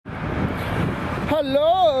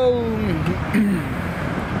Hello!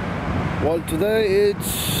 Well, today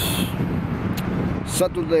it's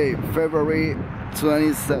Saturday, February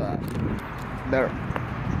 27th. There.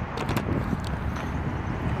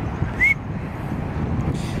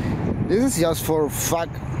 This is just for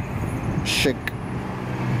fact check.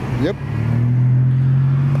 Yep.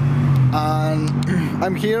 And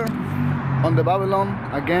I'm here on the Babylon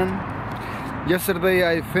again. Yesterday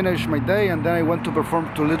I finished my day and then I went to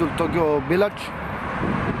perform to Little Tokyo Village.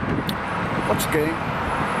 That's okay.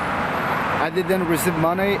 I didn't receive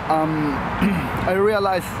money. I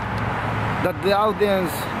realized that the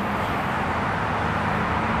audience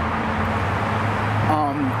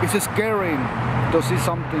is scary to see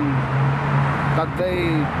something that they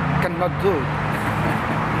cannot do.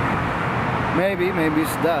 maybe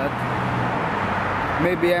it's that.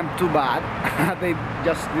 Maybe I'm too bad. They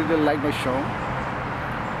just didn't like my show.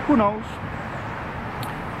 Who knows?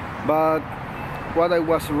 But what I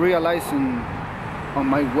was realizing on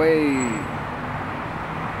my way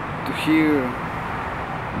to here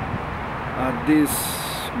this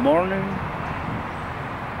morning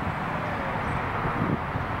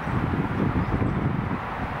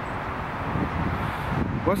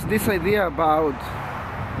was this idea about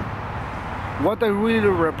what I really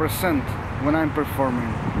represent when I'm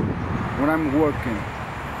performing, when I'm working,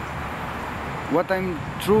 what I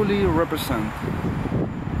truly represent.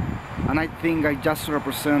 And I think I just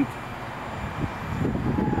represent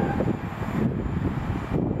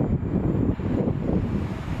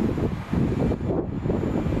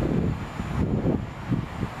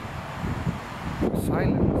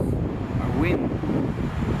silence, a wind,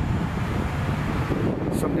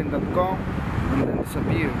 something that comes and then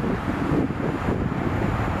disappears.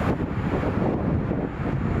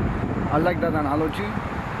 I like that analogy.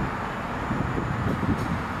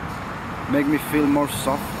 Make me feel more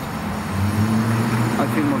soft. I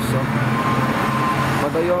feel more soft.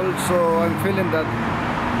 But I'm feeling that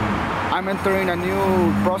I'm entering a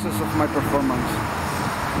new process of my performance.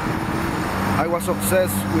 I was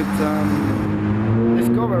obsessed with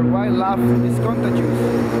discover why love is contagious.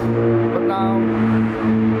 But now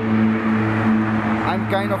I'm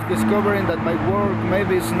kind of discovering that my work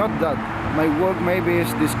maybe is not that. My work maybe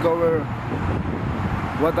is discover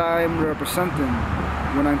what I'm representing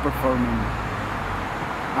when I'm performing.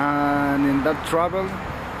 And in that travel,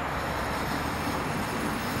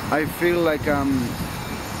 I feel like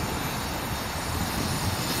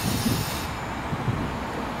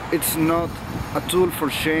it's not a tool for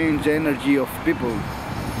change the energy of people.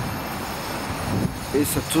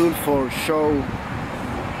 It's a tool for show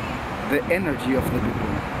the energy of the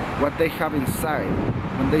people, what they have inside.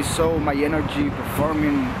 When they saw my energy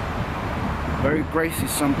performing very crazy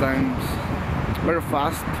sometimes, very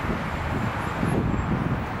fast,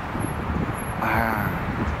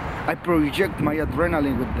 I project my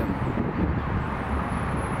adrenaline with them.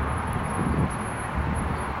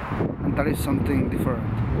 And that is something different.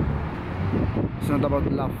 It's not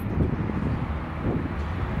about love.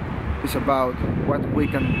 It's about what we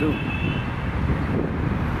can do.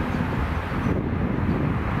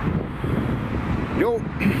 Yo,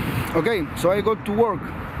 okay, so I go to work.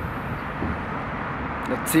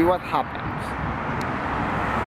 Let's see what happens.